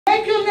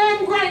make your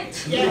name great.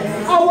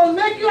 Yes. I will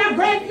make you a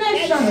great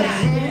nation.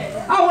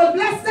 Yes. I will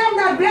bless them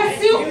that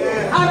bless you,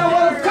 and I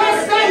will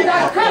curse them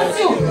that curse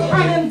you.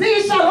 And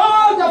indeed shall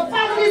all the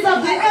families of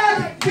the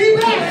earth be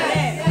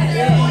blessed.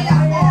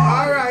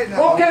 All right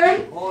now. Okay?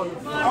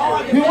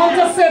 You want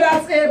to say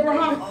that's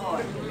Abraham?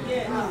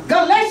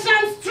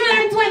 Galatians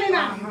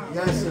 3:29.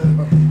 Yes, sir.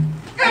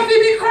 If he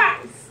be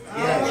Christ,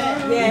 Yes.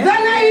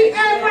 then he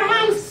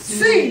Abraham's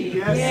seed,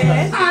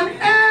 Yes, and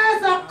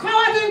heirs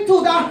according to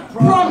the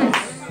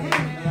promise.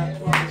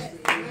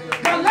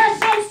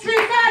 Galatians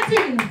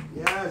 3:13.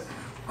 Yes.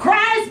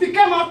 Christ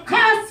became a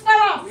curse for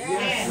us,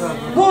 Yes, sir.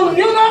 who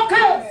knew no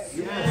curse,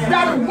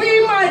 that we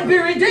might be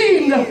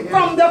redeemed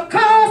from the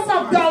curse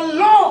of the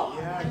law.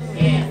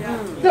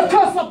 The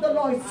curse of the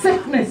law is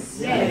sickness.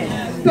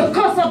 The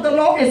curse of the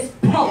law is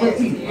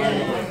poverty.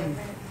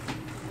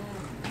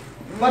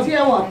 But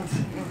hear what?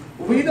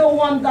 We don't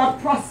want that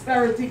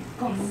prosperity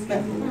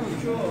gospel.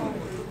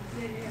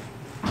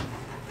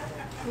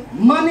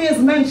 Money is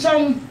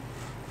mentioned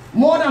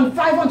more than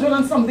 500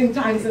 and something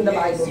times in the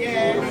Bible.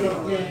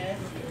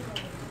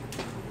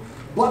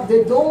 But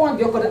they don't want,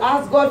 you could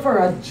ask God for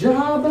a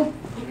job,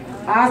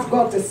 ask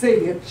God to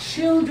save your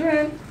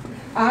children,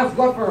 ask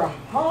God for a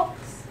house.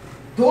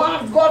 Don't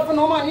ask God for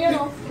no money, you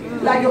know.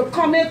 Like you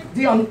commit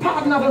the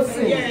unpardonable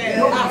sin.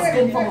 You ask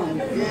Him for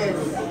money.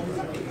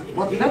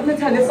 But let me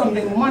tell you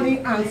something, money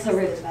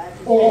answers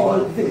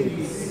all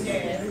things.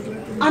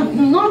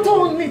 And not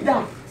only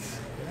that,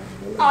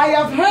 I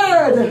have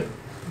heard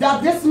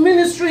that this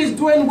ministry is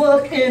doing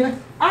work in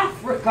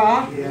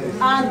Africa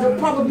and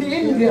probably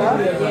India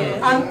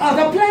and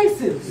other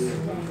places.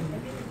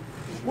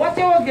 What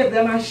you will give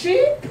them? A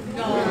sheep?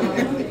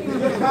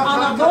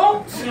 And a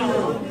goat?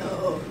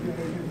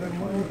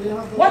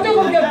 What you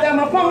will give them?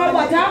 A pound of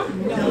butter?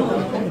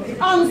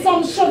 And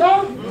some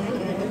sugar?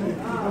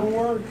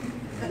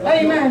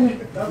 Amen.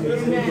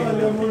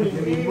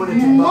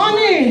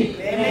 Money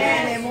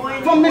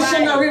for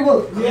missionary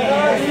work.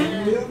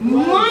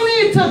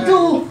 Money to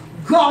do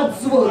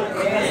God's work.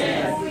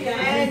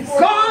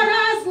 God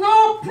has no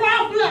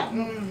problem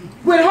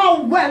with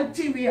how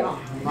wealthy we are.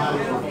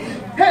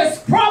 His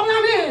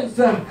problem is,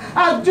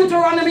 as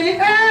Deuteronomy 8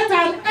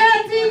 and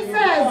 18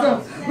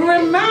 says,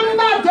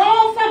 remember,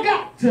 don't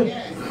forget,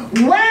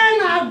 when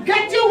I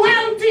get you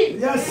wealthy,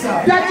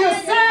 that you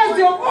serve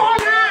your own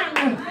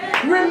hand,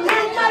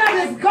 remember that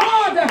it's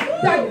God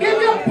that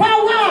gives you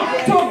power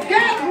to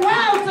get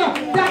wealth,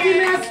 that He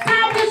may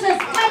establish His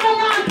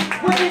covenant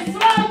with His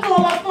sworn to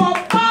our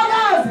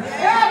forefathers,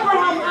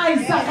 Abraham,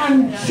 Isaac, and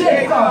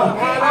Jacob,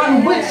 and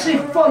which He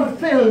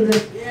fulfilled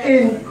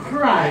in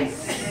Christ.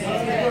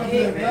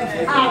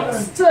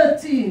 Acts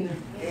 13,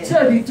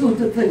 32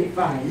 to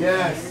 35.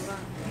 Yes.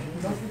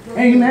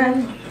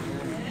 Amen.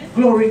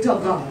 Glory to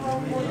God.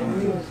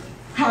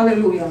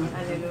 Hallelujah.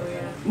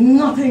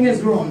 Nothing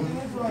is wrong.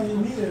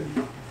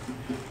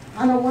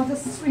 And I want to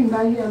swing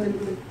by here a little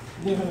bit.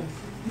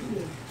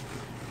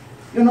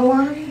 You know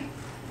why?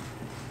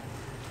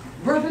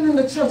 Brethren in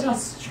the church are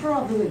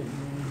struggling.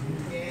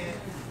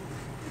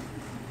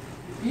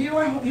 You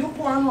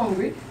poor and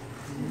hungry.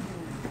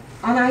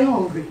 And I'm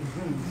hungry.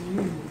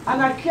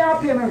 And I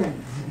can't pay my rent.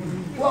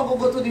 Well,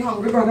 go to the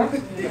hungry brother.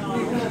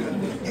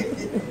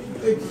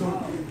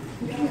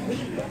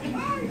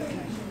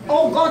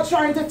 Oh, God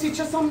trying to teach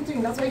you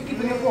something. That's why He's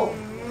keeping you poor.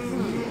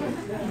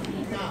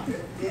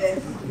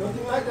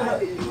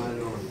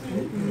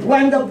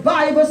 When the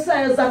Bible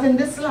says that in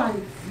this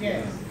life,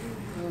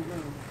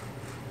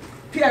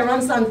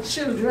 parents and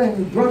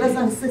children, brothers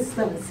and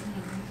sisters,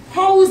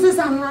 houses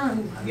and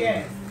land,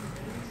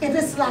 it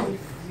is life.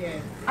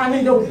 And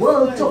in the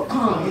world to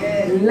come,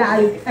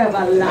 life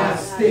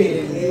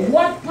everlasting.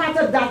 What part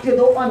of that you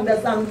don't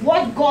understand?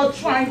 What God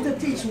trying to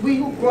teach we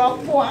who grow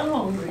up poor and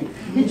hungry?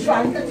 He's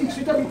trying to teach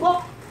you to be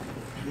poor.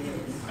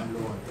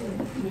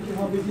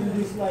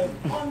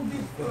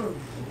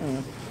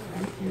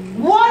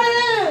 What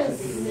is?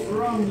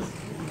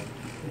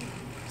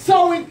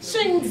 So it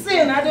chinks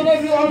in. I don't know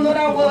if you all know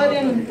that word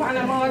in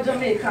Panama or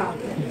Jamaica.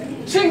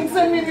 Chinks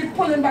in means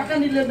pulling back a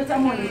little bit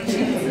of money.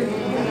 Chinks in.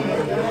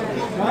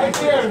 Right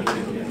here.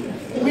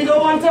 We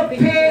don't want to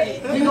pay.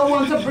 We don't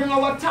want to bring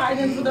our tithe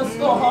into the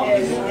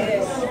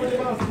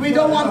storehouse. We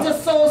don't want to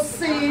sow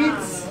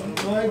seeds.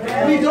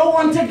 We don't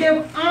want to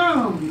give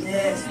alms.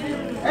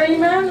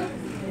 Amen.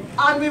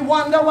 And we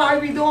wonder why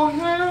we don't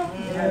have.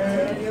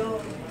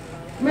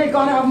 May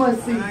God have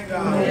mercy.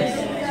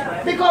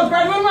 Because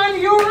brethren, when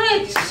you're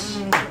rich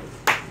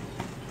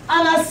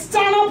and I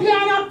stand up here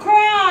and I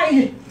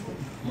cry,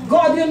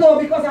 God, you know,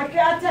 because I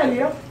can't tell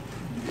you.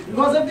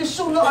 Because if the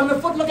shoe look and the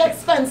foot look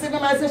expensive,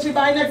 and I say she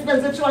buying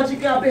expensive shoe and she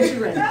can't pay she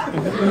rent.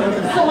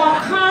 So I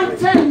can't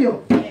tell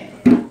you.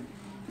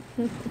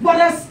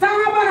 But I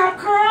stand up and I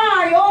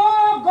cry,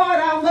 oh God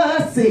have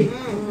mercy.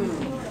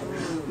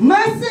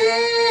 Mercy!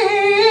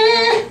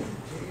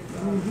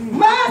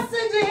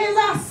 Mercy,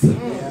 Jesus!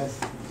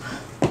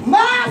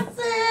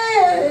 Mercy!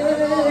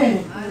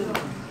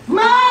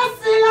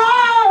 Mercy,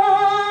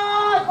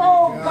 Lord!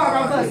 Oh God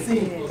have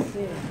mercy.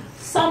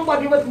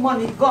 Somebody with money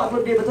only God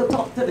would be able to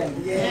talk to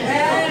them.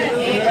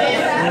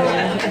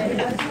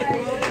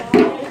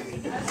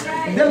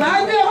 They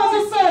might be able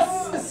to say,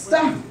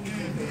 sister,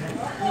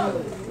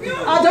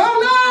 I don't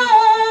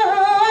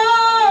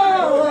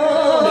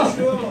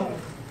know.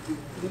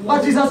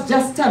 But Jesus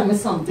just tell me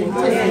something.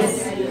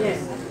 Yes.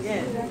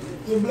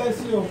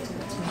 Bless you.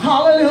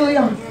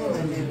 Hallelujah.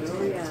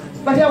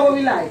 But here what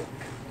we like.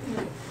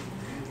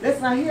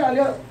 Listen, I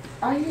hear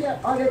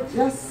all you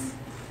just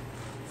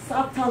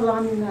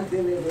Satalamina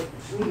delivered.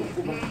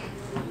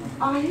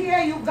 I hear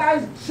you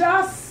guys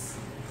just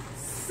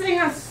sing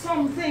us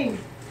something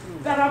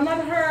that I've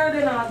not heard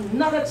in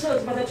another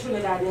church but a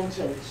Trinidadian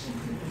church.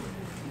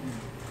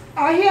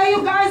 I hear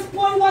you guys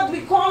pull what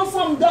we call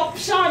some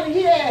adoption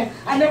here.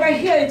 I never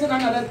hear it in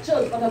another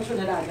church but a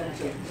Trinidadian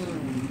church.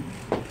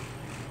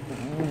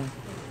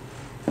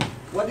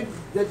 What did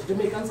the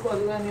Jamaicans call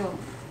it when you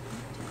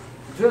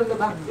drill the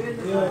back?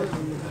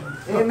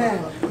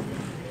 Amen.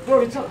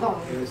 Glory to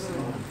God. Yes,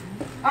 sir.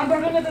 And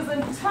brethren, it is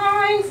in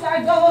times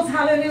like those,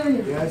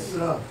 hallelujah, Yes,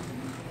 sir.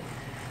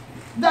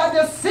 that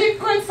the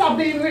secrets are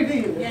being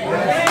revealed.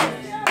 Yes.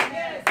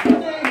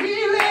 The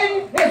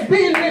healing is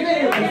being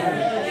revealed.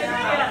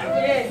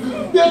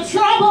 The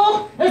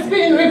trouble is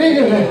being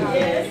revealed.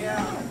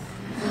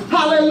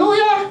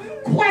 Hallelujah.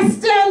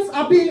 Questions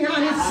are being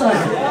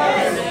answered.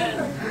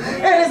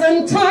 It is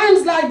in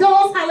times like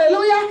those,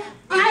 hallelujah,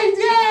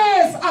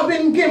 ideas have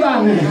been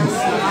given.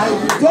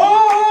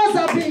 Doors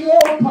are being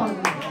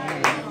opened.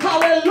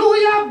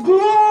 Hallelujah.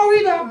 Glory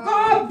to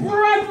God,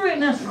 brethren.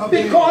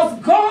 Because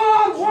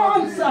God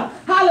wants,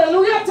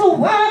 hallelujah, to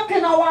work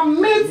in our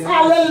midst.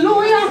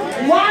 Hallelujah.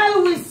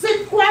 While we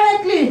sit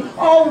quietly,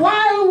 or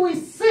while we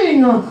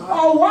sing, or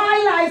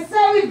while I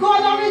say we go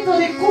down into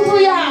the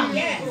kutuya.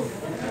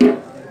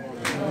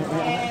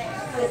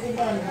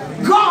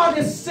 God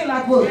is still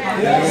at work.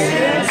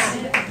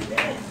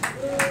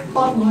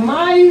 But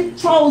my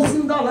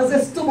 $1,000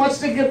 is too much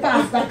to get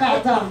past the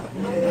Carter.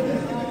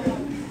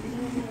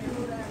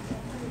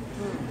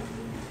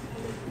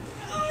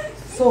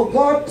 So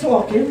God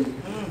talking.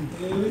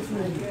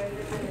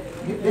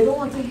 They don't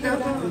want to hear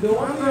that.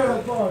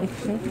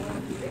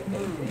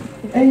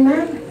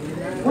 Amen.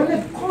 When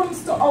it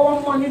comes to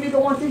our money, we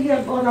don't want to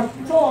hear God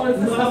at all. It's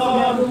the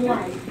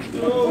why.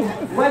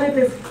 When it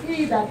is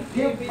He that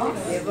gives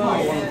us power.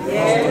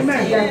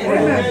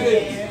 Amen.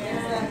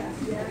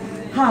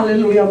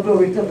 Hallelujah,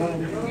 glory to God.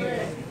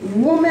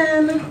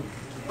 Woman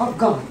of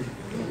God.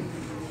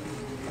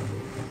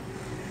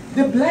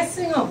 The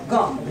blessing of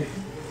God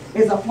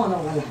is upon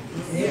our lives.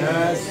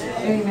 Yes.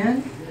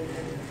 Amen.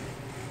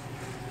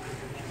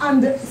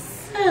 And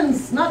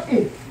since, not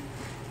if,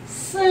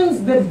 since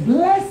the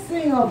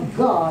blessing of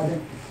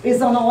God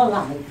is on our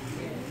life,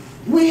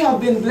 we have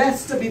been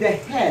blessed to be the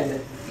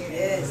head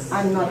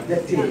and not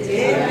the tail.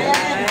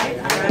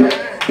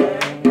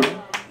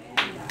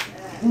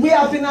 We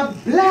have been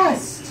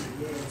blessed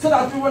so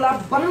that we will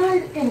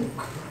abide in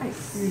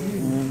Christ.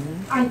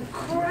 And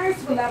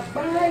Christ will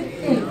abide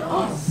in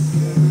us.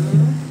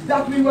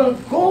 That we will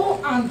go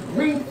and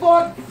bring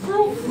forth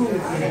fruit,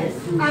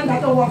 and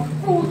that our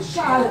fruit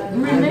shall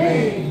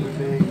remain.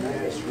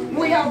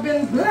 We have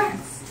been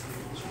blessed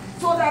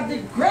so that the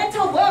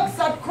greater works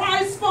that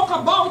Christ spoke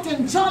about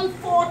in John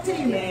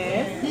 14,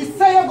 He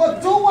said, you're going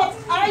to do what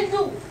I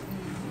do,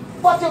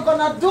 but you're going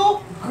to do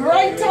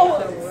greater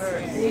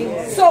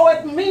works. So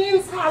it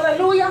means,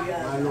 hallelujah,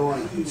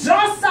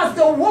 just as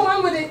the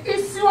woman with the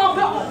issue of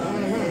blood,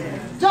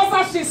 just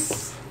as she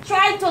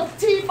tried to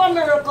thief a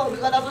miracle,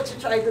 because that's what she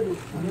tried to do.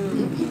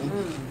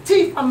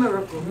 Thief a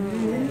miracle.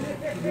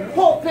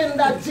 Hoping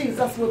that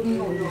Jesus would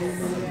know.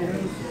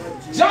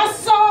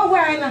 Just so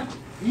when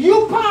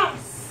you pass,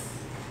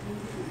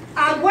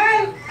 and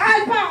when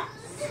I pass,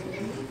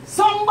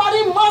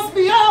 somebody must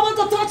be able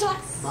to touch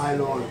us. My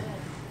Lord.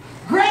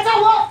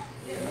 Greater work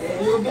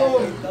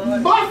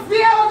must be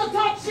able to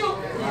touch you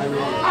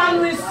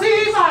and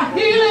receive a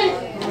healing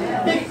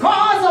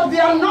because of the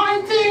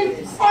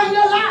anointing on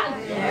your life.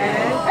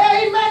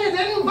 Amen. You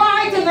didn't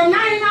buy it in the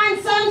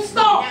 99-cent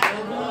store.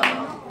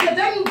 You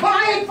didn't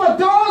buy it for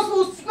those who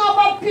snub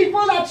at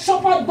people that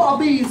shop at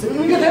Bobby's. You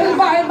didn't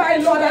buy it by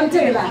Lord and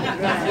Taylor.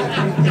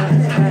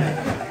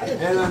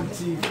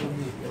 LMT for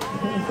me.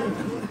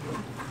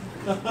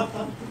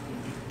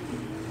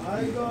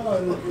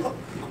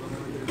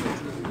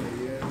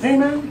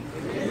 Amen.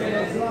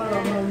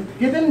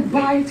 You didn't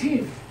buy it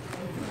here.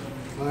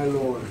 My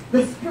Lord.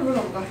 The Spirit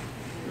of God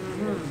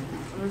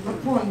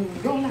upon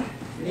your life.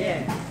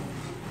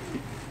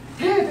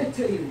 Give it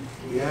to you.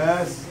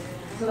 Yes.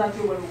 So that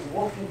you will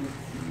walk in it.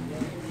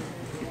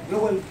 You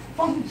will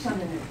function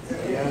in it.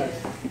 Yes.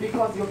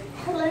 Because you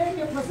claim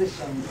your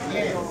position.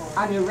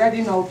 And you're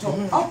ready now to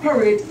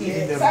operate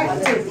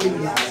effectively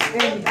in that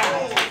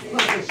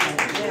position.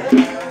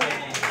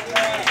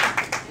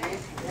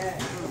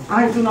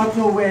 I do not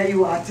know where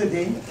you are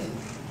today.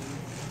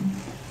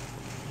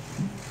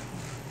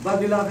 But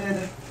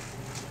beloved,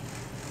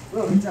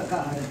 glory to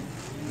God.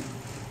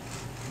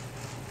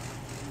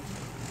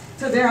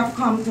 Today I've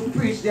come to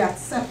preach the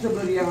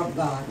acceptable year of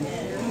God.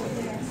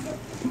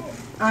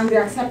 And the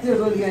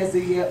acceptable year is the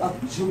year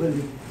of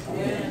Jubilee.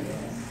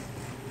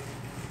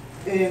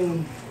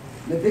 In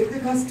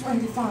Leviticus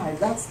 25,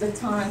 that's the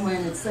time when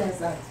it says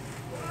that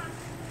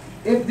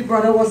if the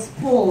brother was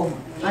poor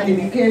and he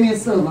became your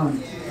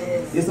servant,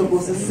 you're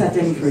supposed to set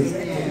him free.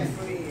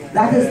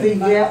 That is the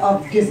year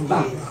of give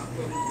back.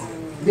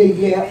 The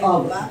year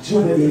of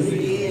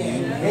Jubilee.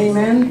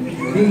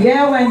 Amen. The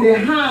year when the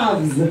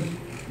haves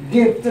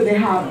give to the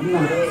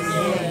have-nots.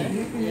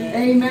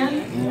 Amen.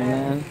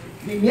 Amen.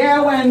 The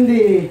year when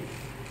the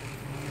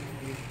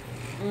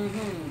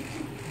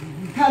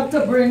help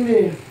to bring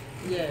the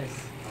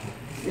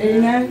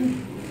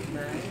amen.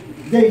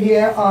 The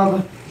year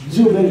of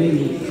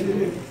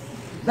Jubilee.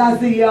 That's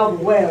the year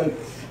of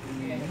wealth,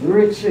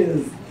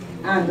 riches,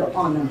 and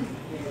honor.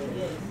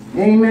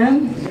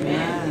 Amen.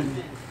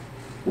 Amen.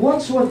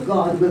 Watch what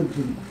God will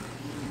do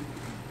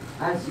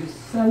as you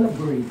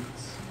celebrate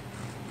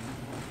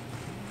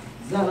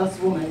Zealous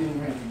Woman in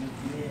Red.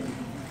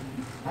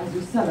 As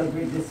you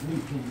celebrate this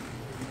weekend.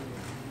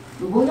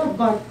 The word of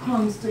God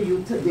comes to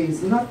you today.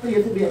 It's not for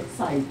you to be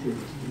excited.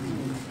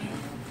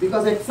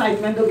 Because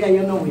excitement will get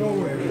you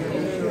nowhere.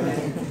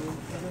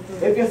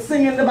 If you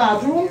sing in the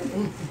bathroom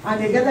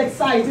and you get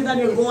excited and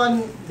you go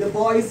on the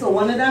voice, so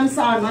one of them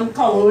Simon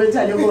Cowell will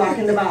tell you go back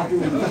in the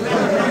bathroom.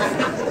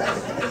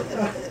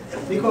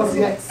 Because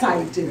you're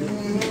excited.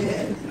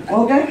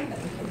 Okay?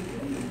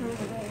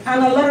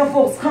 And a lot of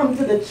folks come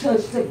to the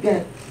church to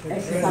get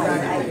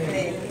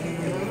excited.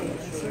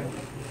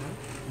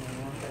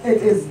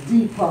 It is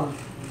deeper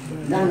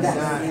than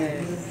that.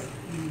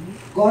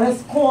 God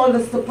has called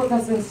us to put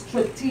us in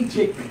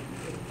strategic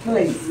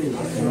places.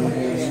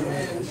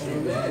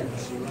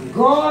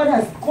 God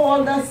has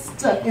called us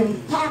to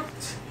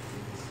impact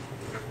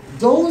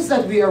those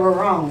that we are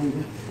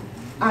around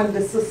and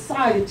the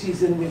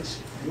societies in which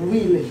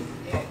we live.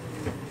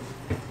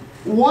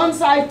 Once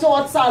I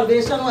thought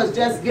salvation was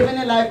just giving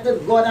a life to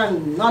God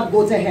and not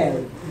go to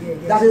hell.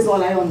 That is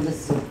all I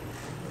understood.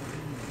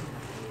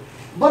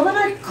 But when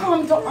I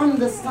come to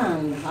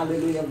understand,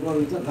 hallelujah,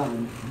 glory to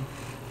God,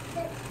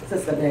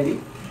 Sister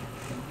Betty,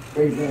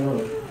 praise the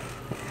Lord.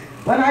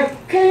 When I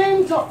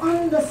came to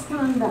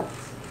understand that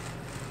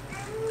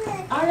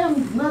I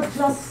am not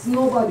just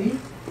nobody.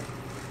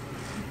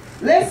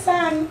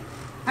 Listen,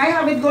 I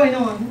have it going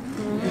on.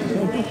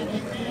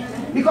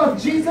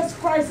 Because Jesus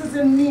Christ is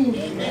in me,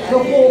 the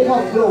hope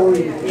of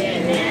glory.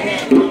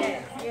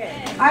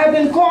 I have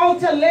been called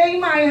to lay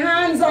my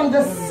hands on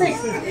the sick.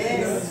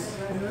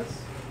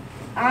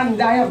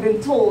 And I have been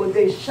told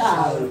they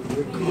shall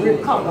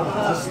recover.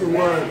 That's the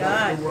word.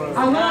 That's the word.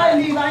 And when I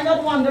leave, I'm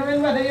not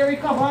wondering whether you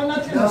recover or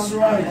not. That's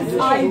right.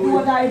 I do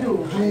what I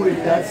do. Do it.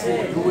 That's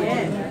it. Do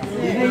it.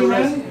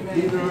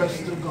 Leave the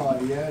rest to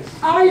God. Yes.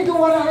 I do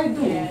what I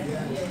do.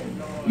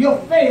 Your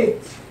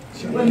faith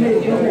will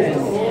make you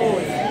whole.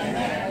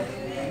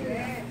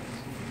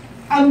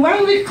 And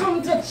when we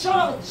come to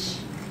church,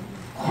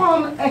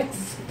 come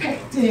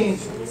expecting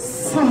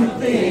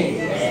something.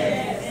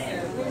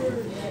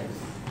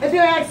 If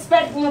you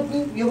expect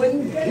nothing, you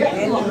wouldn't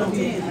get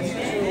nothing.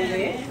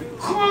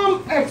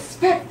 Come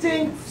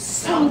expecting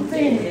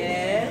something.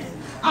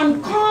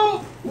 And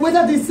come with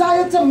a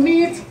desire to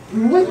meet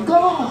with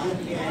God.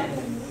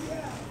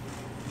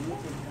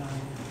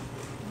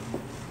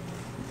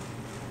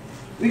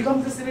 We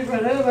come to see the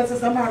brother, but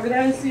Sister Margaret,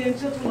 I see in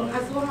church.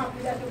 I'm so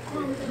happy that you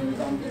come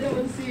to them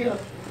and see her.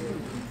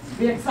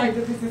 Be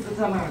excited to see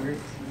Sister Margaret.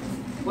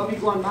 But we're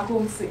going back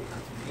home sick.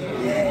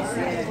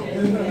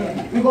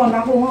 We're going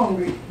back home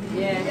hungry.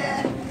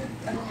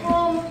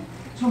 Come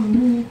to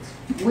meet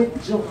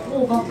with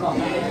Jehovah God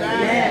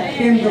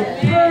in the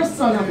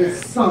person of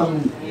His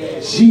Son,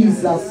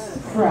 Jesus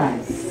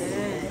Christ.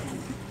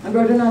 And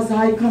brethren, as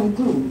I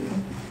conclude,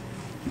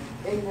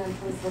 amen,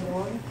 praise the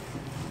Lord.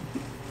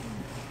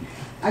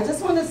 I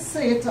just want to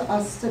say to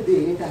us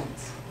today that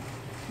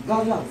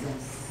God loves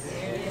us.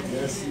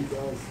 Yes, He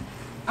does.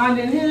 And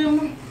in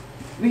Him,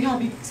 we have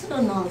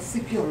eternal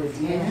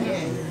security.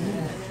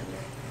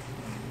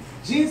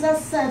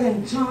 Jesus said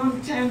in John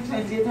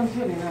 10:28 and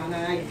 29, and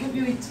I give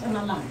you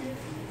eternal life,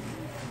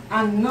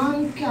 and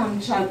none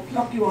shall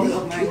pluck you out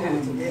of my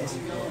hand.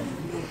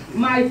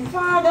 My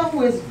Father,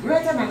 who is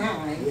greater than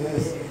I,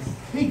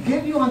 He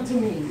gave you unto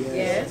me,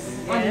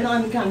 and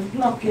none can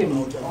pluck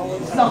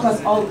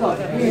us out of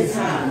His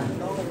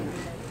hand.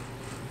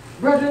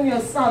 Brethren,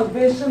 your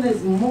salvation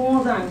is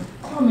more than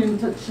coming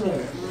to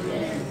church.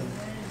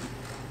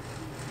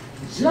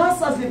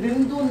 Just as He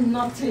didn't do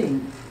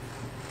nothing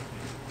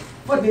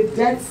for the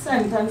death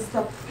sentence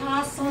to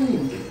pass on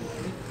you,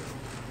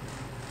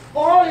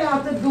 all you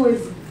have to do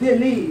is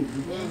believe.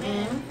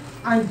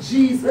 And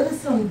Jesus,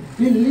 listen,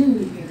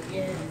 believe.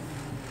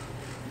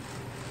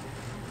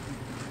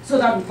 So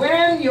that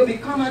when you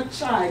become a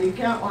child, you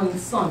can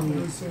unson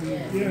you.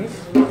 Yes.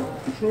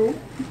 True.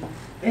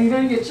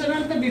 Even your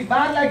children can be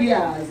bad like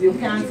yours, you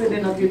can't say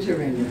they're not your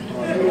children.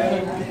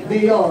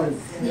 They're yours.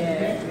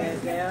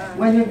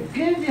 When you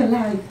give your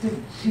life to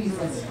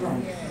Jesus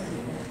Christ,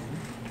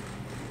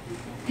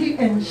 He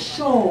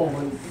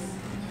ensures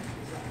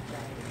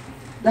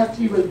that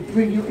He will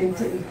bring you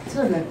into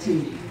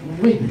eternity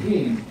with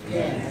Him.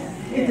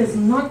 Yes. It is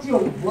not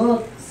your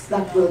works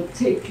that will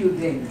take you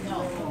there.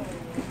 No.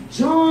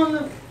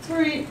 John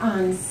 3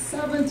 and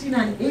 17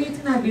 and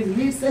 18, I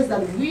believe, says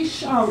that we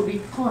shall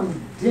be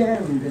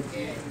condemned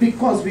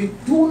because we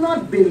do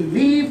not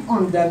believe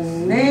on the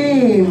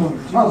name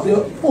of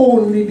the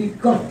only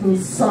begotten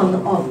Son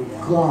of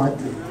God.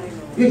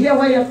 You hear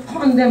where your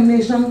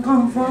condemnation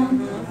come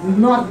from?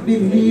 Not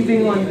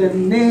believing on the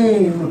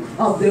name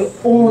of the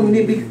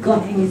only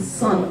begotten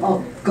Son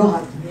of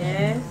God.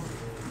 Yes.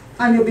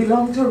 And you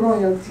belong to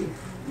royalty.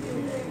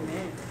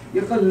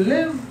 You can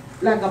live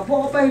like a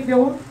pauper if you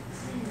want,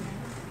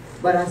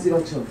 but that's your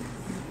choice.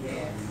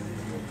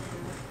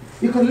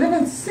 You can live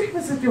in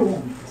sickness if you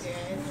want.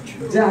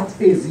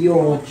 That is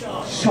your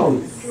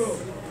choice.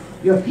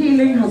 Your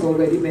healing has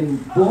already been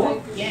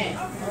bought.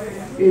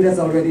 It has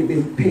already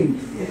been paid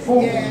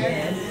for.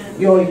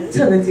 Your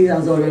eternity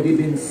has already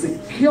been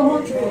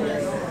secured.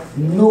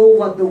 Know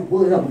what the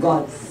Word of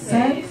God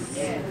says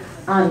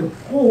and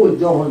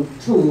hold on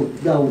to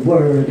the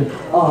Word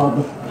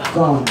of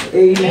God.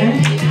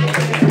 Amen.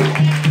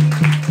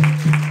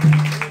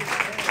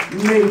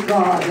 May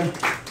God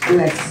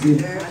bless you.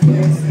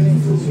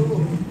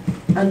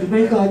 And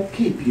may God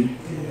keep you.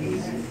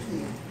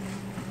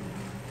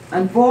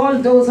 And for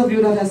all those of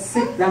you that are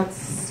sick,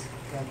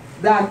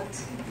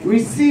 that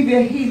receive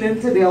your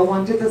healing today, I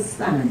want you to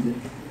stand.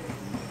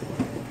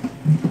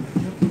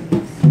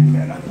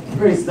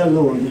 Praise the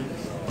Lord.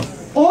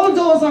 All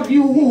those of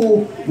you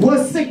who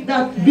were sick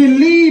that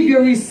believe you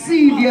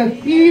receive your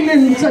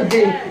healing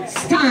today,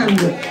 stand.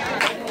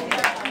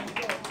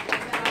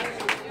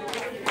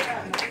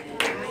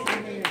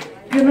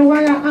 You know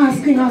why I'm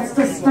asking us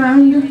to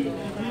stand?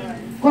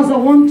 Because I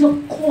want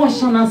to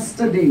caution us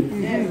today.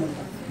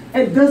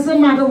 It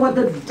doesn't matter what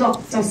the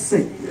doctor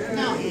said.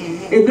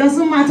 It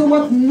doesn't matter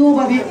what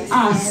nobody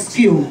asks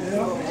you.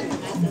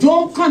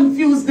 Don't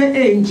confuse the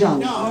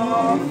angel.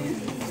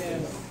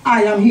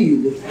 I am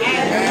healed.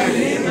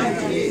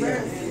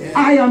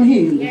 I am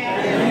healed.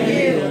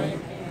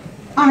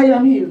 I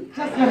am healed.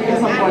 Just let me get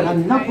some oil.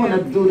 I'm not going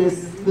to do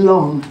this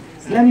long.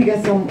 So let me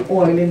get some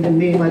oil in the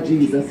name of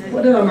Jesus.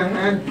 Put it on my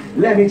hand.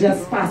 Let me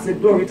just pass it.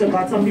 Glory to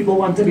God. Some people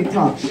want to be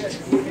touched.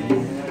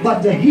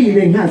 But the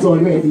healing has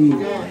already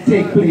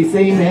taken place.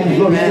 Amen.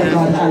 Glory to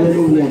God.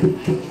 Hallelujah.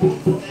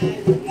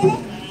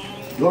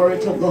 Glory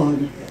to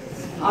God.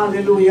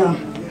 Hallelujah.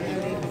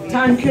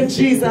 Thank you,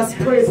 Jesus.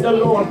 Praise the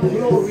Lord.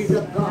 Glory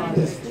to God.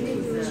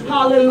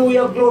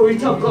 Hallelujah. Glory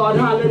to God.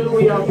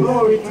 Hallelujah.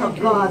 Glory to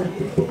God.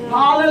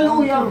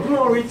 Hallelujah.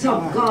 Glory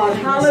to God.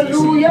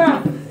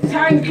 Hallelujah.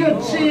 Thank you,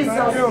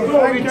 Jesus.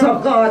 Glory to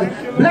God.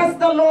 Bless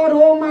the Lord,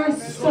 oh my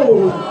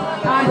soul,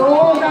 and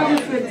all that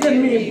is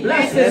within me.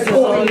 Bless His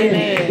holy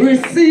name.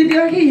 Receive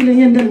your healing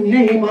in the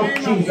name of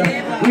Jesus.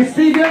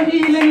 Receive your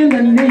healing in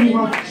the name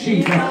of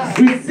Jesus.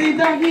 Receive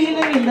the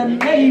healing in the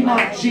name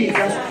of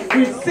Jesus.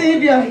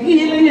 Receive your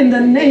healing in the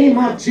name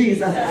of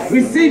Jesus.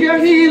 Receive your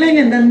healing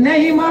in the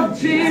name of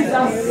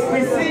Jesus.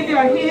 Receive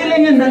your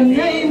healing in the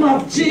name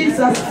of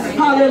Jesus.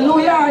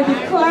 Hallelujah. I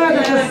declare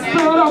that the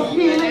spirit of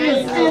healing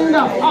is in the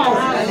house.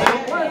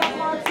 The word of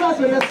God says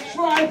with the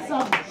stripes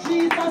of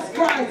Jesus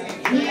Christ,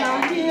 we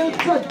are healed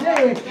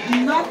today,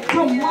 not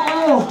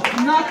tomorrow,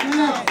 not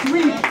next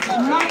week,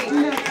 not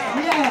next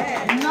year,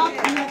 not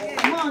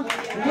next month.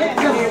 With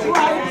the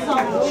stripes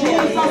of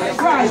Jesus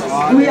Christ,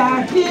 we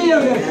are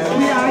healed.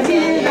 We are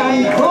healed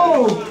and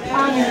go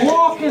and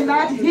walk in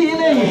that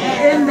healing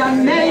in the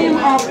name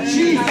of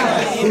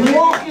Jesus.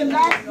 Walk in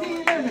that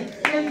healing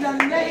in the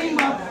name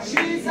of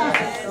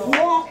Jesus.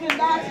 Walk in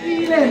that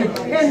healing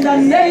in the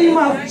name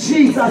of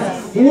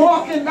Jesus.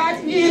 Walk in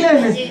that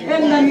healing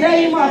in the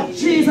name of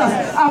Jesus.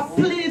 I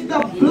plead the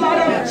blood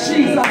of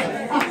Jesus.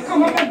 I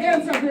come up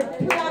against every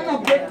plan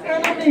of the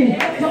enemy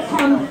to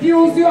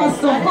confuse you as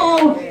to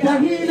how the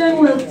healing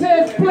will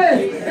take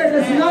place. It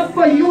is not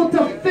for you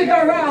to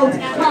figure out.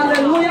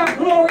 Hallelujah.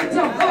 Glory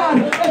to God.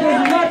 It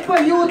is not for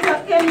you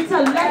to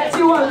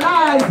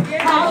intellectualize.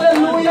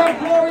 Hallelujah.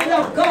 Glory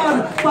to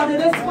God. But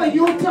it is for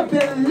you to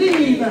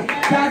believe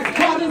that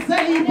God is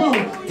able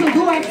to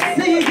do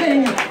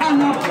exceeding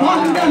and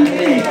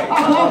abundantly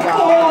above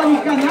all He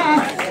can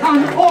ask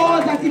and all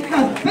that He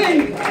can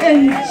think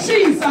in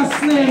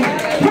Jesus' name.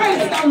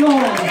 Praise the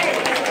Lord.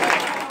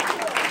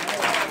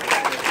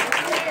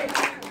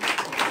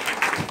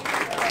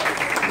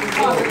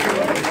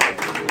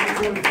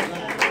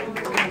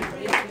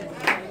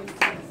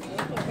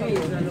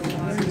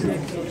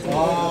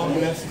 Oh,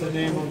 bless the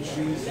name of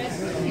Jesus.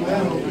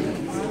 Amen.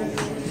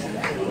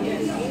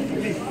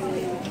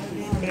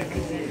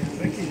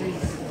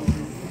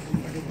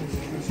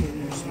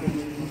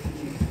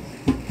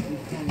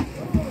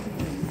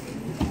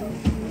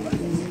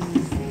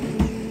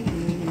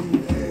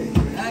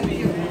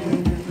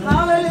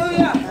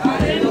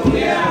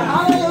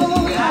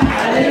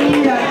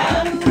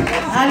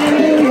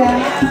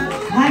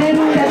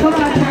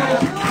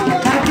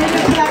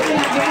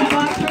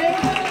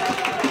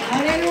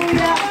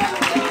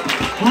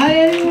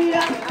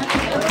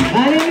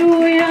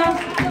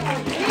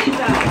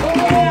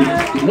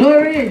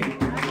 Glory.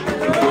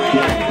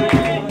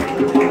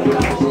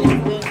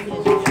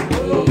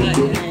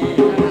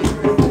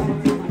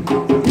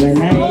 When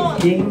I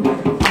think of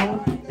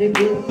the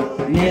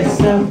goodness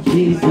of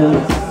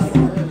Jesus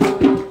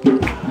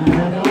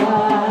and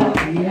what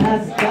he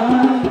has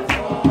done.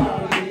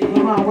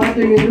 Come on, what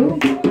do you do?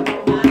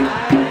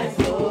 My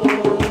soul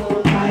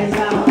cries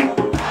out,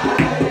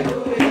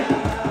 hallelujah.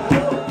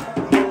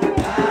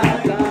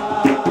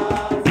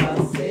 God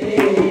has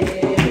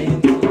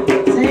saved.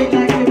 Say it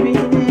like you mean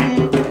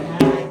it. When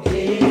I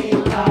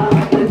think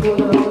of the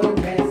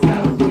goodness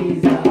of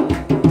Jesus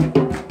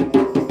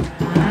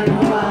and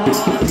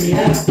what he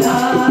has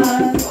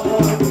done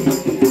for me.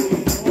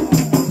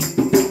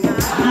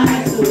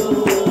 My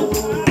soul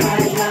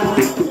cries out,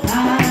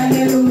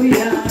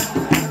 hallelujah.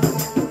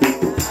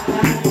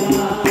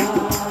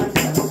 God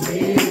has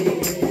saved.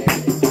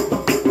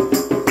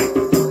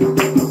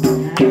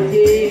 I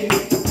think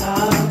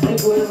of the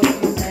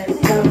goodness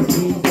of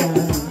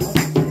Jesus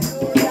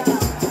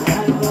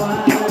and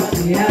what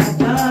he has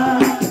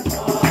done.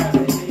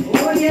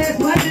 Oh yes,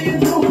 what do you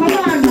do? Come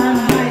on, man.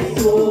 My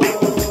soul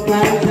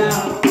cries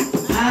out,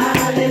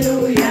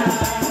 hallelujah.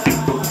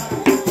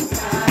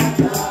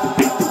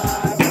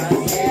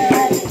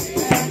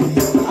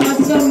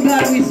 Awesome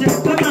God, we say,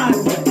 come on.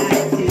 I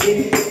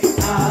think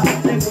of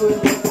the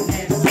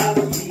goodness of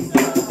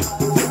Jesus.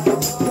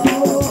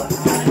 Oh,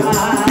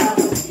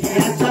 he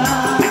has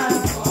done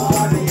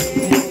for me.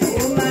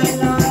 Oh, my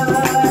Lord,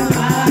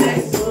 my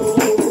soul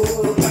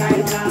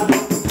cries out,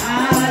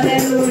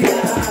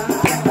 hallelujah.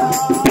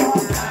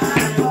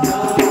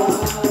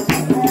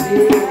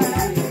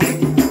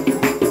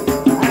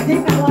 I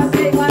think I want to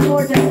say one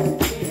more time.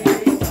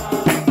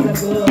 The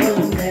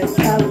goodness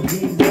of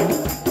Jesus.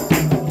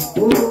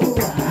 Oh,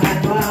 and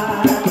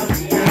what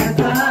he has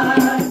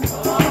done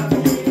for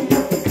me.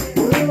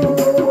 Oh,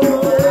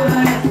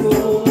 my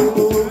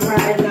soul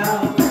cries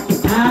out,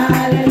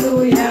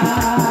 hallelujah.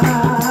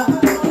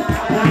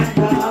 Thank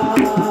God.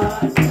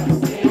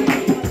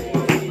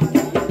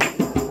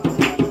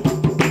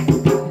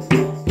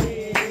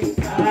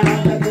 And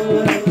the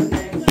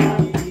goodness of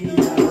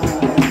Jesus.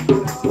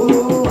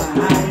 Oh,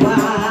 and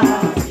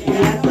what he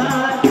has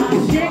done.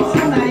 Shake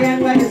somebody and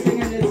when you're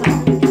singing this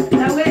song.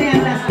 That way they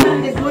understand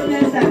the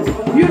goodness that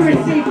you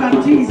receive from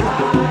Jesus.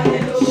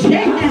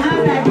 Shake the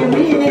hand like you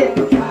mean it.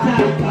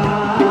 Thank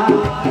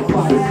God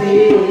for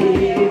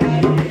saving.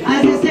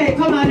 As you say,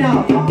 come on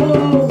now.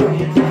 Oh,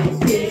 when I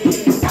think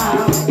of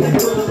the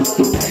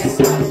goodness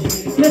of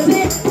Jesus. You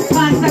see,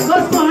 Pastor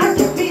Gospel has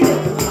to feel it.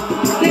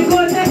 The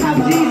goodness of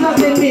Jesus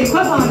in me.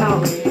 Come on now.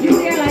 You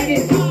hear like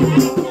this.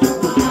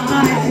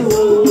 My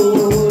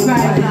soul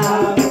cries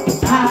out,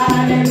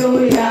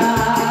 hallelujah.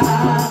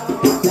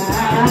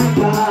 Thank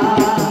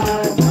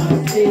God for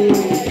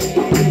saving.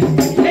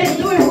 Let's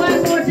do it one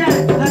more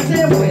time. Let's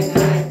say, when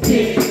I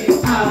think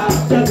of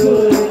the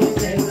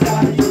goodness of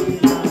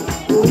Jesus,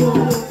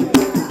 oh,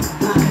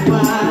 and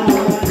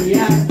what he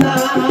has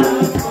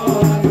done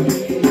for me.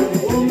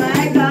 Oh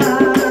my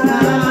God,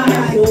 my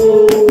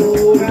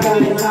soul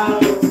cries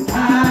out,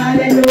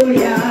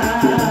 hallelujah.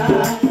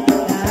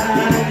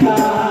 Thank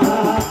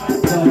God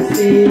for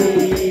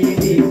saving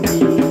me.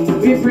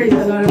 We praise the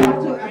Lord. I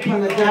want to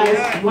apologize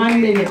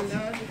 1 minute.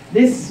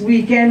 This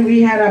weekend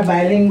we had a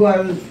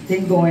bilingual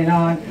thing going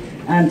on,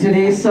 and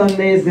today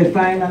Sunday is the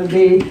final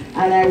day,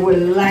 and I would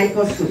like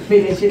us to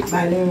finish it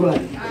bilingual.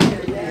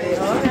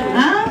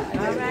 Huh?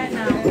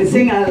 We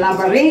sing a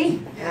labarie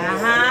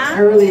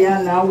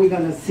earlier, now we're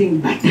going to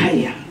sing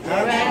batalla.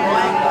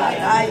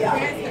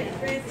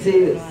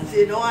 See,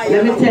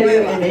 let me tell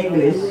you in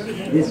English,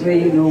 this way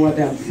you know what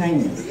I'm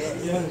saying.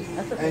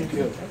 Thank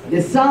you.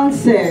 The song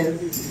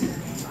says,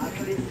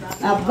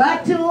 a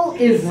battle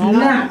is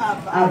not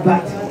a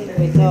battle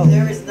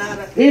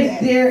if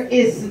there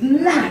is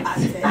not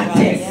a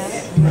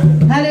test.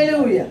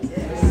 Hallelujah.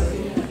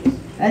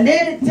 And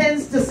then it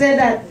tends to say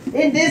that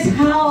in this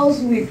house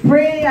we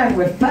pray and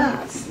we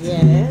fast.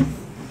 Yes.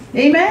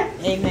 Amen?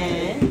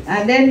 Amen.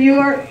 And then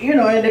you're, you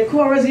know, in the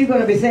chorus you're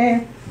going to be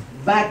saying,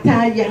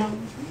 batalla.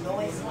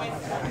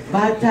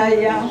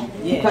 Batalla.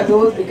 Yeah.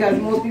 Because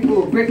most people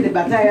will break the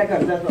batalla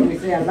because that's what we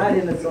say a lot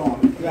in the song.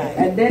 Right.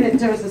 And then it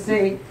turns to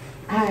say,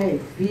 I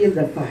feel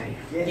the fire.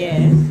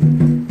 Yes.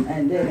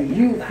 And then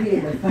you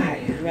feel the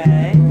fire.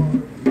 Right.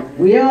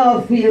 We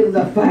all feel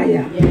the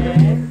fire.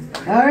 Yes.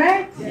 All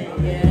right?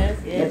 Yes.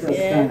 Let us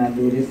stand and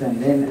do this, and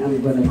then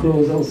I'm going to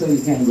close out so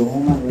you can go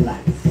home and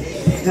relax.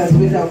 Because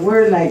with a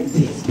word like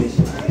this,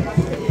 Bishop,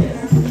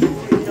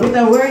 with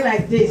a word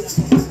like this,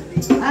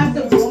 I have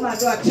to go home and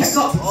do a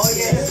checkup. Oh,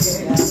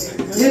 yes.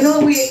 You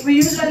know, we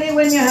usually,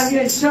 when you have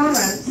your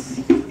insurance,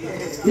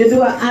 you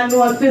do an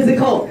annual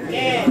physical.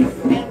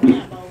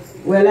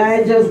 Well,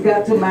 I just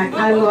got to my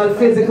annual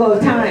physical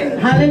time.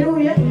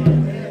 Hallelujah.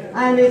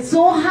 And it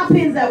so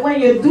happens that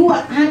when you do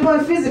an annual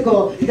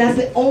physical, that's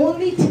the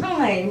only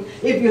time,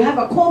 if you have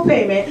a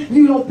co-payment,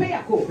 you don't pay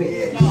a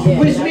co-payment.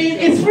 Which means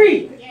it's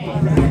free.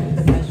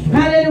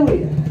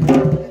 Hallelujah.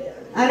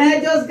 And I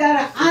just got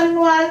an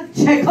annual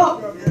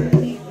checkup.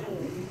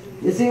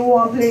 You see,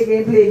 one play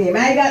game.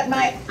 I got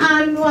my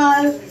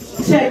annual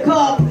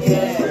checkup.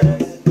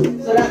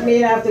 So that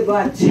means I have to go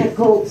and check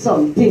out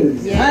some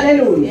things.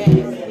 Hallelujah.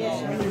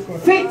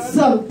 Fix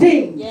some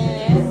things.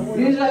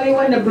 Usually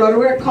when the blood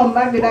work come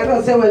back, the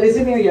doctor say, well,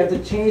 listen here, you have to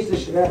change the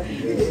sugar.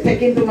 You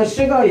take into my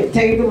sugar, you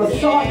take into my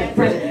salt, the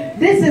pressure.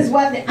 This is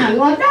what the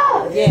annual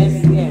does.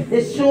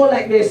 It show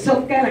like there's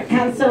some kind of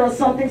cancer or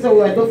something, so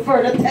we'll do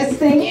further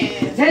testing.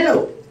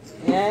 Hello.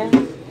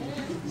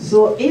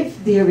 So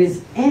if there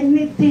is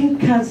anything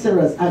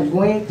cancerous, I'm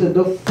going to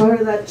do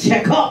further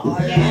checkup.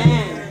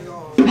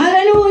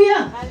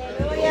 Hallelujah.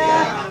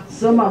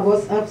 Some of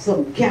us have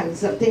some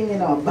cancer thing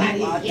in our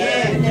body.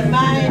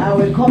 I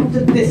will come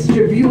to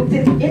distribute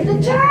it in the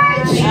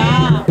church.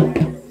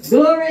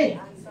 Glory.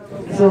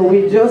 So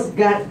we just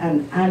got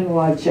an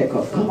annual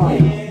checkup. Come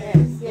on.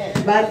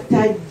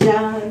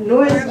 Batalla,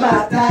 no es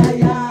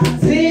batalla,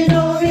 si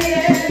no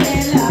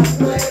viene la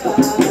prueba,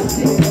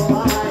 si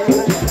no hay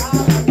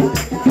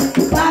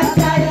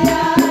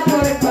batalla, no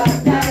es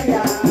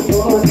batalla,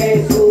 con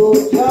Jesús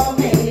yo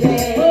me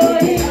iré,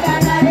 hoy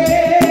ganaré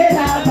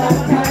la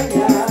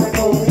batalla,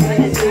 con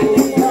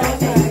Jesús yo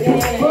me iré,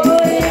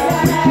 hoy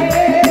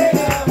ganaré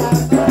la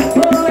batalla,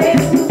 con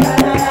Jesús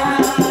ganará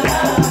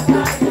la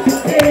batalla,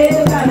 Él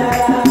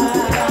ganará,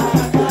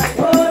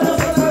 con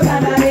nosotros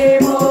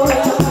ganaremos.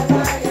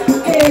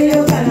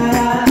 Ellos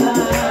ganarán.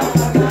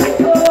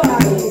 Oh,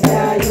 ahí se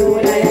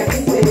ayuda y aquí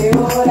se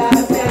ora,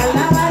 se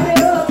alaba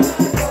Dios.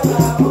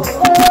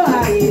 Oh,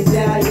 ahí se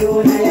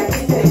ayuda y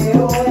aquí se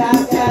ora,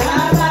 se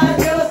alaba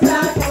Dios a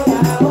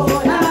toda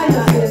hora. Yo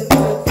siento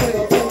el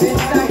fuego que me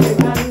está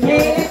quemando.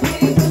 El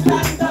Espíritu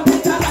Santo me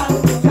está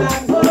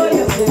bautizando.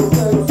 Yo siento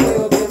el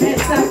fuego que me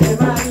está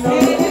quemando.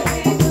 El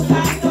Espíritu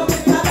Santo me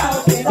está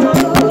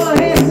bautizando. Oh,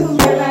 Jesús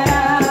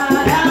ganará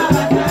la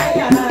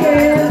batalla.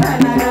 Él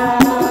ganará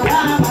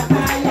la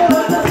batalla.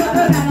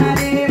 Nosotros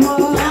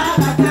ganaremos la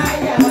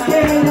batalla,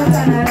 ellos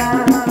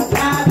ganarán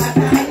la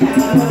batalla.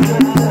 Yo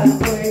siento el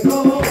fuego,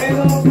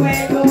 fuego,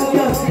 fuego,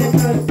 yo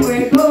siento el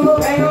fuego,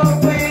 fuego,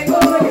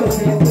 fuego,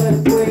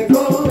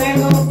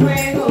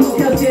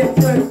 yo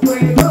siento el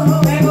fuego,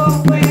 fuego,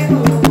 fuego,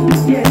 tú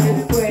tienes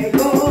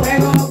fuego,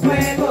 fuego,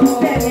 fuego,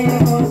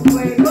 tenemos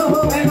fuego,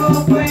 fuego,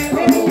 fuego,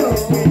 ellos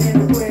tienen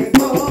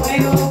fuego,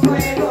 fuego,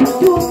 fuego,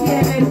 tú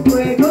tienes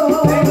fuego,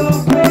 fuego,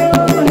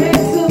 fuego,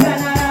 Jesús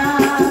ganará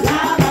la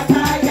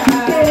batalla,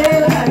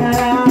 Él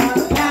ganará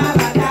la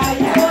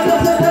batalla,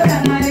 nosotros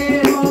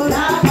ganaremos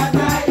la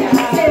batalla,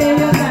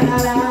 ellos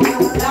ganarán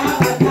la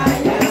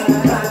batalla,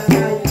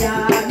 batalla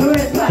no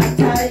es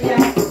batalla,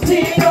 si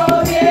no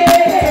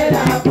viene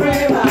la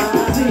prueba,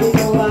 si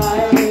no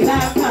hay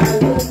la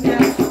calumnia,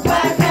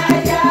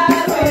 batalla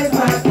no es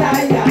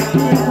batalla,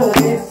 por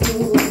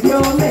Jesús yo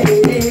me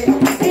iré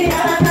y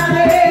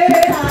ganaré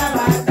la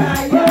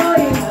batalla,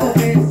 por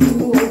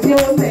Jesús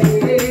yo me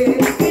iré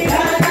y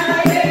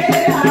ganaré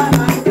la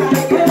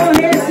batalla, por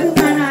Jesús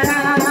ganará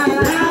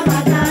la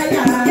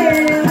batalla,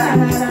 Él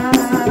ganará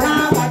la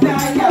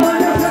batalla,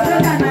 nosotros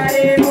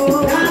ganaremos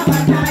la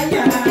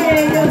batalla,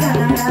 ellos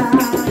ganarán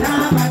la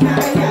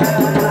batalla,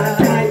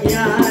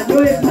 batalla no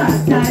es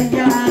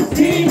batalla,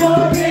 si no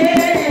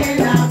viene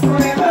la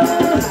prueba,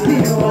 si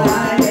no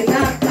hay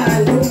la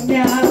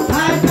calumnia,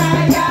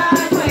 batalla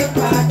no es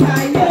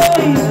batalla,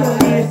 y con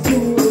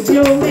Jesús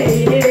yo me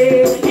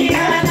iré y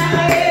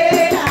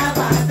ganaré la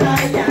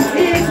batalla,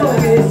 y con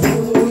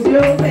Jesús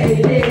yo me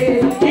iré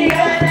y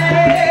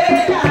ganaré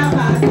la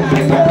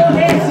batalla,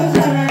 Jesús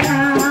ganará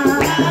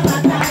la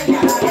batalla,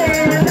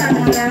 Él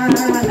ganará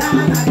la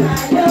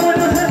batalla,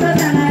 nosotros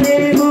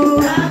ganaremos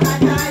la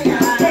batalla,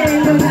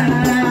 ellos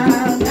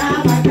ganarán la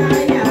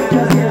batalla.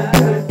 Yo siento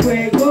el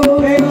fuego,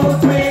 fuego,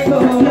 fuego,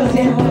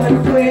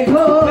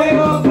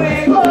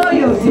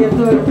 yo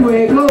siento el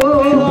fuego,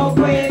 fuego,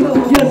 fuego,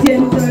 yo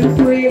siento el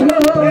fuego,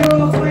 fuego,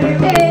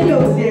 fuego,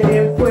 ellos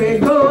tienen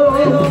fuego,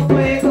 fuego,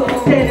 fuego,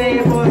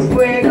 tenemos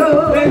fuego,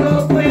 fuego,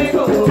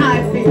 fuego, I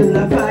feel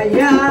the fire,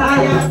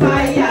 fire,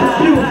 fire,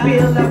 you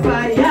feel the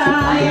fire,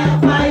 fire,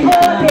 fire,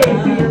 oh, they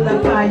feel the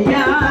fire,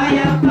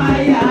 fire,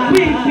 fire,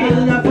 we feel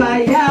the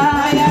fire,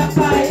 fire,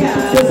 fire,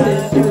 yo siento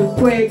el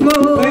fuego,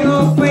 fuego,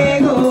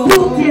 fuego,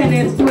 tú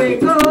tienes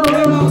fuego,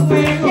 fuego,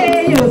 fuego,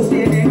 ellos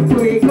tienen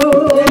fuego,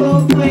 fuego,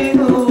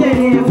 fuego,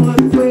 tenemos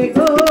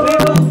fuego,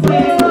 fuego,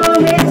 fuego,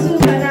 Jesús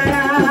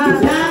ganará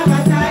la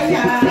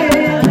batalla,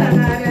 Él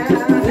ganará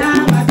la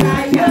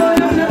batalla,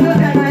 nosotros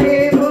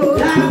ganaremos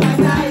la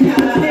batalla,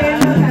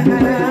 ellos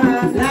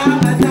ganarán la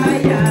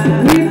batalla.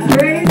 We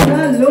praise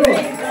the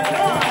Lord.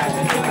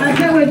 I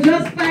said we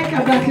just fight a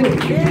battle,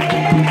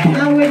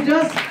 and we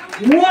just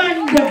won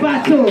the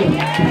battle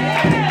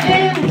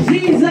in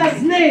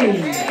Jesus' name.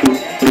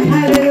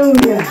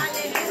 Hallelujah.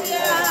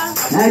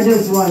 I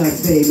just want to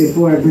say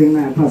before I bring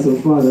my Apostle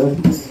Father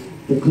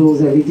to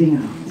close everything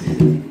out,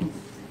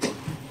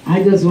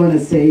 I just want to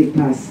say,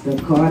 Pastor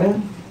Carter,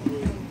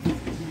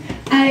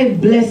 I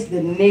bless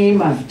the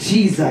name of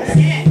Jesus.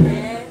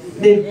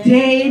 The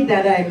day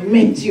that I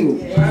met you,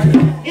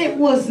 it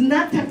was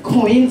not a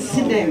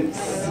coincidence.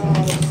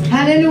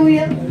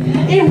 Hallelujah.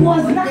 It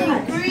was not.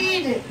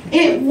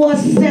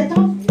 was set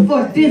up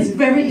for this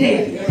very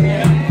day.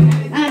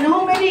 And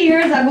how many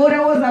years ago?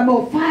 That was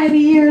about 5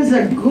 years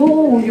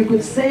ago, you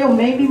could say, or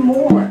maybe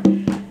more.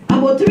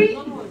 About 3.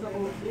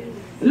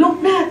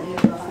 Look that.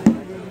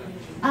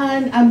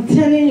 And I'm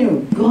telling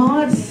you,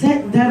 God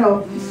set that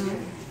up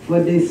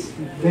for this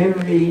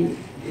very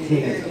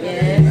day.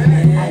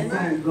 I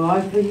thank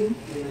God for you.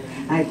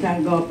 I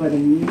thank God for the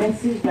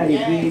message that He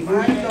gave you.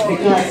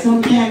 Because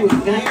sometimes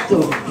we've got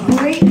to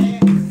break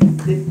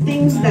the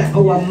things that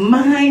our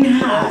mind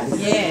has.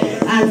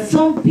 And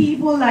some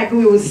people, like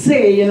we would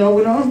say, you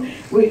know,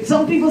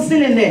 some people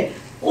still in there,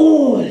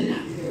 old.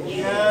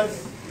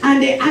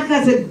 And they act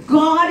as if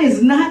God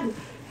is not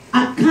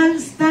a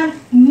constant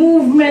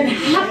movement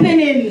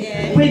happening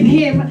with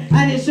Him,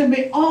 and it should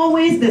be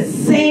always the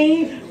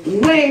same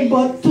way.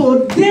 But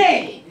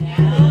today,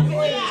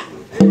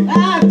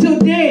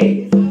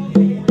 today,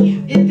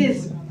 it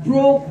is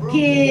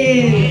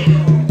broken.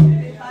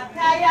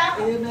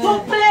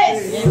 Took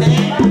place.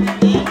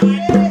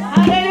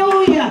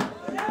 Hallelujah.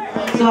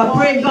 So I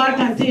pray God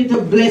continue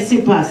to bless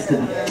you, Pastor.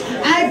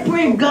 I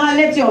pray God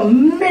let your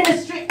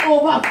ministry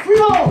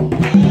overflow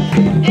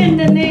in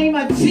the name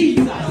of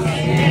Jesus.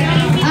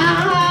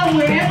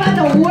 Wherever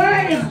the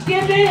word is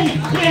given,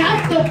 we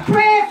have to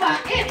pray for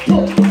it to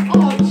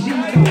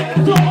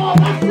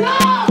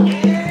overflow.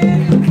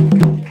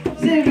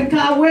 See,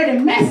 because where the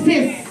mess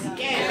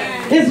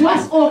is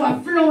what's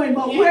overflowing,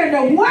 but where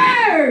the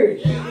word,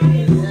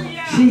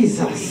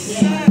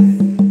 Jesus,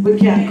 we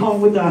can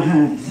come with our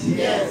hands.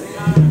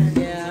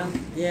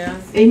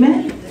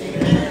 Amen?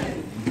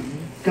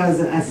 Because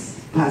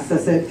as Pastor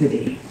said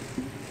today,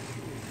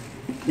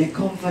 they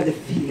come for the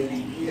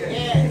feeling.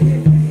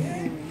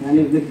 And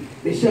if the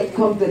bishop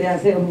comes today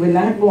and says, we're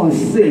not going to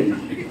sing,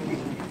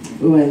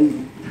 we will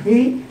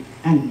pray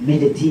and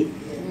meditate.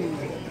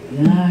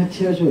 Yeah,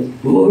 church was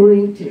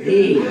boring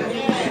today.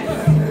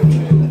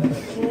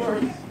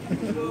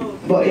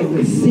 But if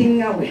we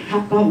sing and we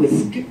hop and we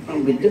skip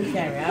and we do,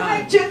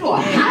 my church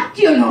was hot,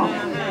 you know.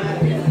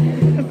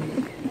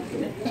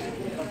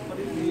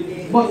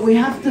 But we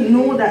have to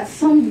know that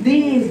some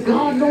days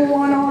God don't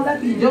want all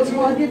that. He just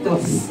wants you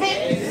to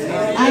sit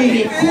and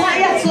be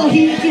quiet so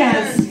He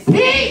can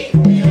speak.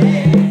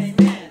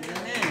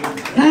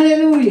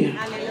 Hallelujah.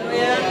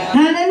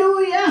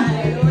 Hallelujah.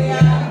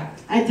 Hallelujah.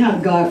 I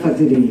thank God for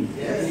today.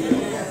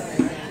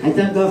 I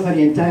thank God for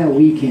the entire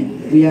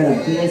weekend. We had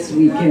a blessed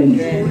weekend.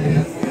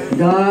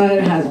 God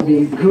has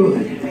been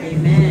good.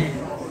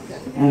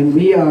 And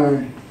we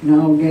are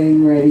now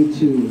getting ready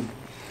to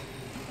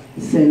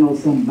send out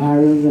some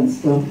barrels and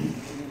stuff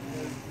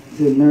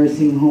to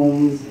nursing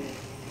homes,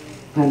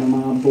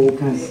 Panama,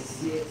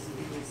 Bocas,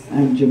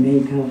 and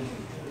Jamaica.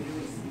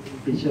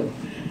 Bishop,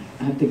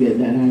 I have to get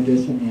that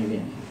address from you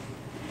again.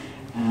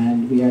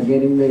 And we are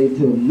getting ready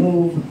to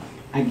move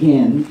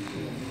again,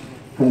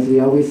 because we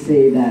always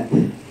say that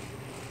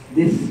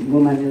this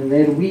Woman in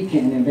Red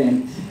Weekend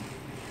event,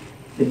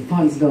 the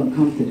funds don't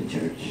come to the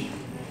church.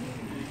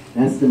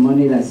 That's the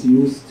money that's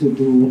used to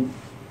do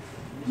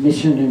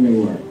missionary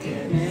work.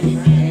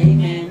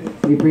 Amen.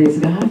 We praise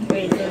God.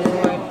 Praise the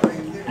Lord.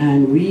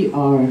 And we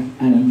are on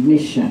a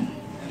mission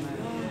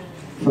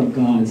for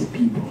God's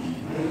people.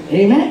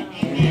 Amen?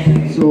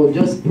 Amen. So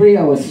just pray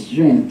our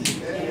strength.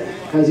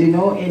 Because you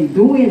know, in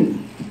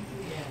doing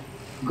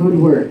good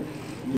work,